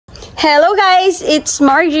Hello guys, it's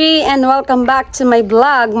Margie and welcome back to my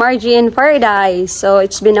vlog, Margie in Paradise. So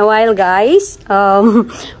it's been a while guys.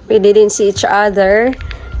 We didn't see each other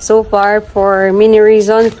so far for many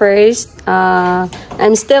reasons. First,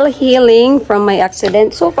 I'm still healing from my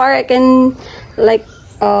accident. So far I can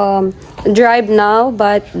drive now,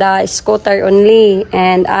 but the scooter only,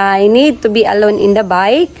 and I need to be alone in the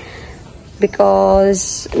bike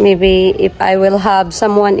because maybe if I will have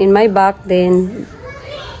someone in my back, then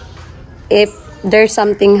if there's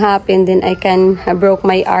something happen, then I can broke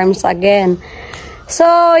my arms again. So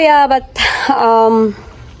yeah, but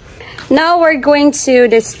now we're going to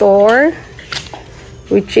the store,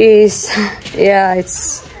 which is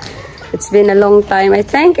it's been a long time. I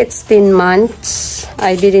think it's 10 months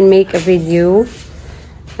I didn't make a video.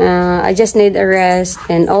 I just need a rest,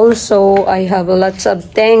 and also I have lots of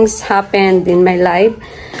things happened in my life.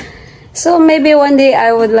 So maybe one day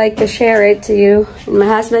I would like to share it to you. And my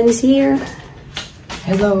husband is here.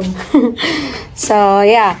 Hello. So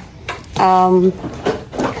yeah,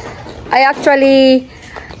 I actually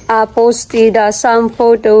posted some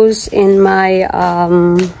photos in my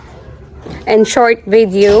short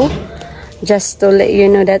video just to let you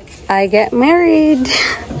know that I get married.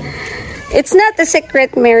 It's not a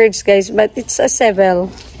secret marriage guys, but it's a civil,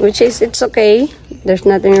 which is it's okay. There's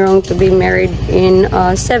nothing wrong to be married in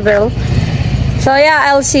civil. So yeah,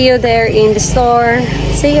 I'll see you there in the store.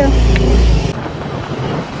 See you.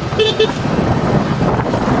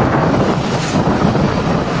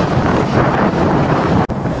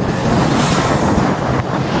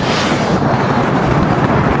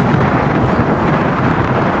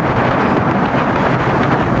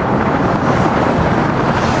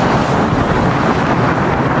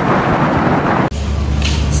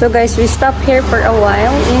 So guys, we stopped here for a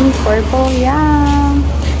while in Purple, yeah,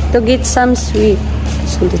 to get some sweet.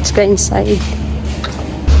 So let's go inside.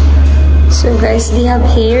 So guys, they have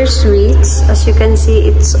here sweets. As you can see,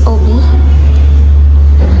 it's obi.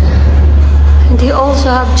 And they also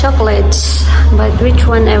have chocolates, but which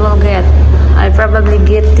one I will get? I probably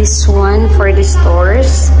get this one for the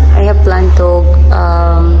stores. I have planned to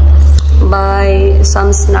buy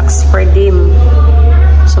some snacks for them.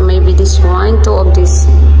 So maybe this one, two of these.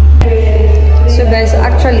 So guys,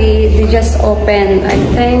 actually they just opened, I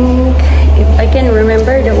think, if I can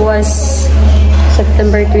remember, that was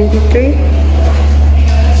September 23.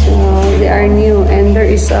 So they are new, and there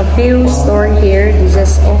is a few store here they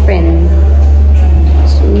just opened.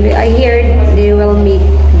 So I hear they will make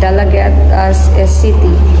Dalagat as a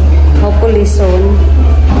city, hopefully soon.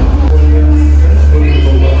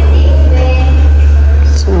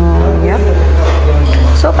 So yeah,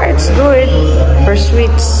 so far it's good for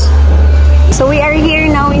sweets. So we are here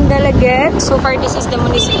now in Dalagat. So far this is the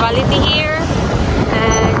municipality here,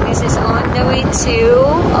 and this is on the way to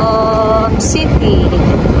city.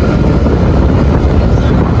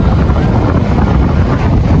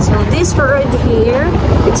 So this road here,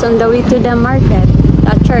 it's on the way to the market,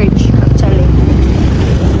 a church actually.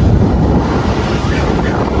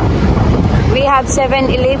 We have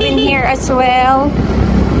 7-Eleven here as well.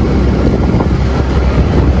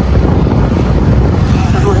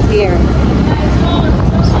 Here.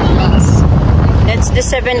 That's the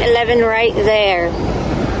 7-Eleven right there.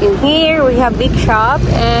 In here we have big shop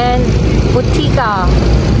and butika,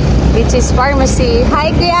 which is pharmacy.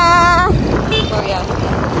 Hi Kuya! Oh yeah.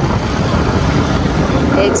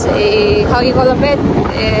 It's a, how you call it?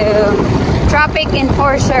 Traffic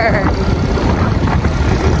enforcer.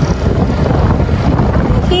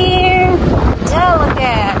 Here,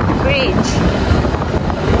 Dalagat Bridge.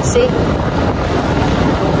 See?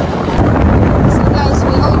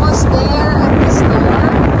 Almost there at the store,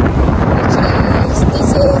 which is,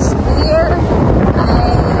 this is here,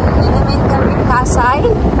 Elementary Pasay.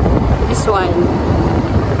 This one,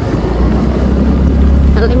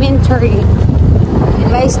 Elementary.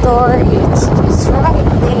 And my store, it's just right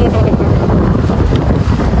there.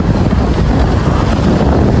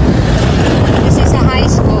 This is a high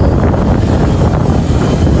school.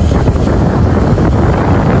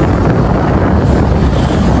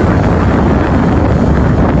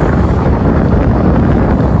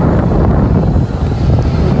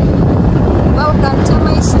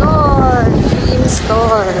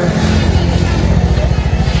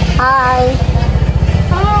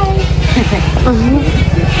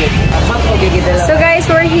 So guys,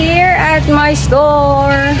 we're here at my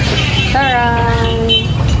store. Taran.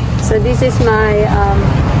 So this is my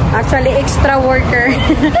actually extra worker.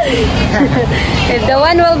 If the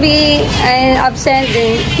one will be absent,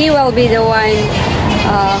 then he will be the one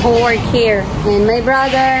who work here. And my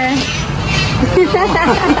brother.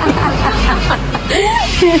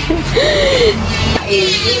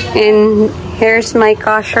 And here's my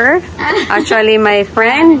kosher, actually my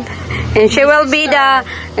friend. And she will be the,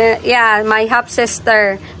 yeah, my half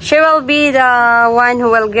sister. She will be the one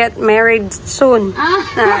who will get married soon.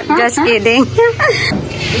 Just kidding.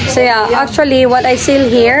 So yeah, actually what I sell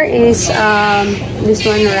here is this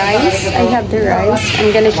one, rice. I have the rice.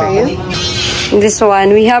 I'm gonna show you. This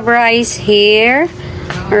one, we have rice here,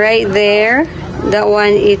 right there. That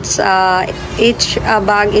one, it's each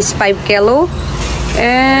bag is 5 kilo.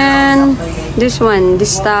 And this one,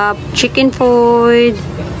 this stuff, chicken food.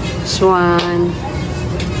 This one.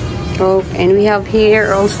 Oh, and we have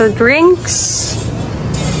here also drinks.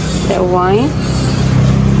 The wine.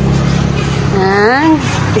 And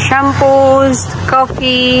shampoos,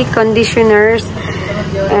 coffee, conditioners.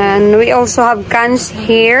 And we also have cans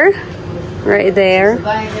here. Right there.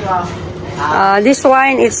 This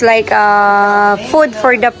one, it's like food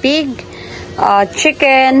for the pig,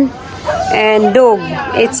 chicken, and dog.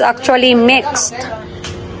 It's actually mixed.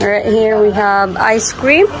 Right here we have ice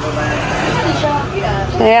cream. So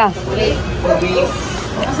yeah,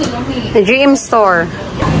 the GM store.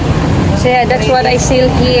 So yeah, that's what I sell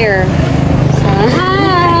here.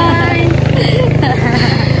 Hi.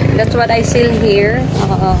 That's what I sell here.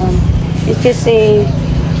 It's just a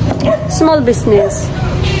small business,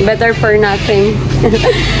 better for nothing.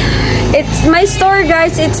 It's my store,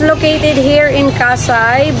 guys. It's located here in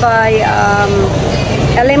Kasay by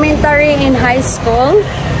elementary and high school,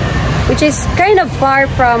 which is kind of far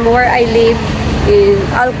from where I live in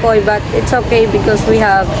Alcoy, but it's okay because we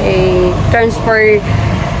have a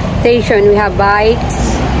transportation. We have bikes,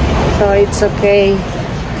 so it's okay.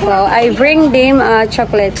 So I bring them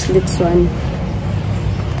chocolates. This one.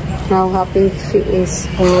 How happy she is.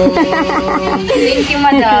 Oh. Thank you,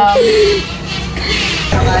 madam.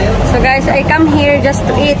 So guys, I come here just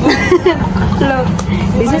to eat. Look,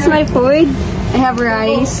 this is my food. I have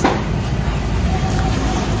rice,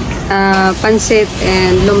 pancit,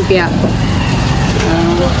 and lumpia.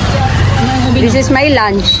 This is my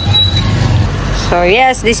lunch. So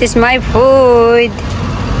yes, this is my food.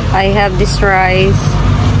 I have this rice,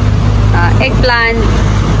 eggplant,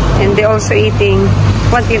 and they also eating.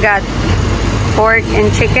 What you got? Pork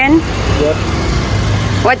and chicken? Yep.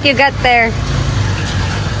 What you got there?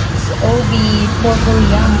 OB for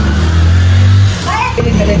Korean.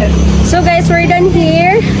 So guys, we're done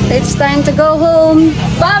here. It's time to go home.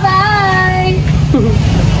 Bye-bye!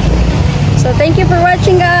 So thank you for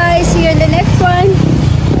watching, guys. See you in the next one.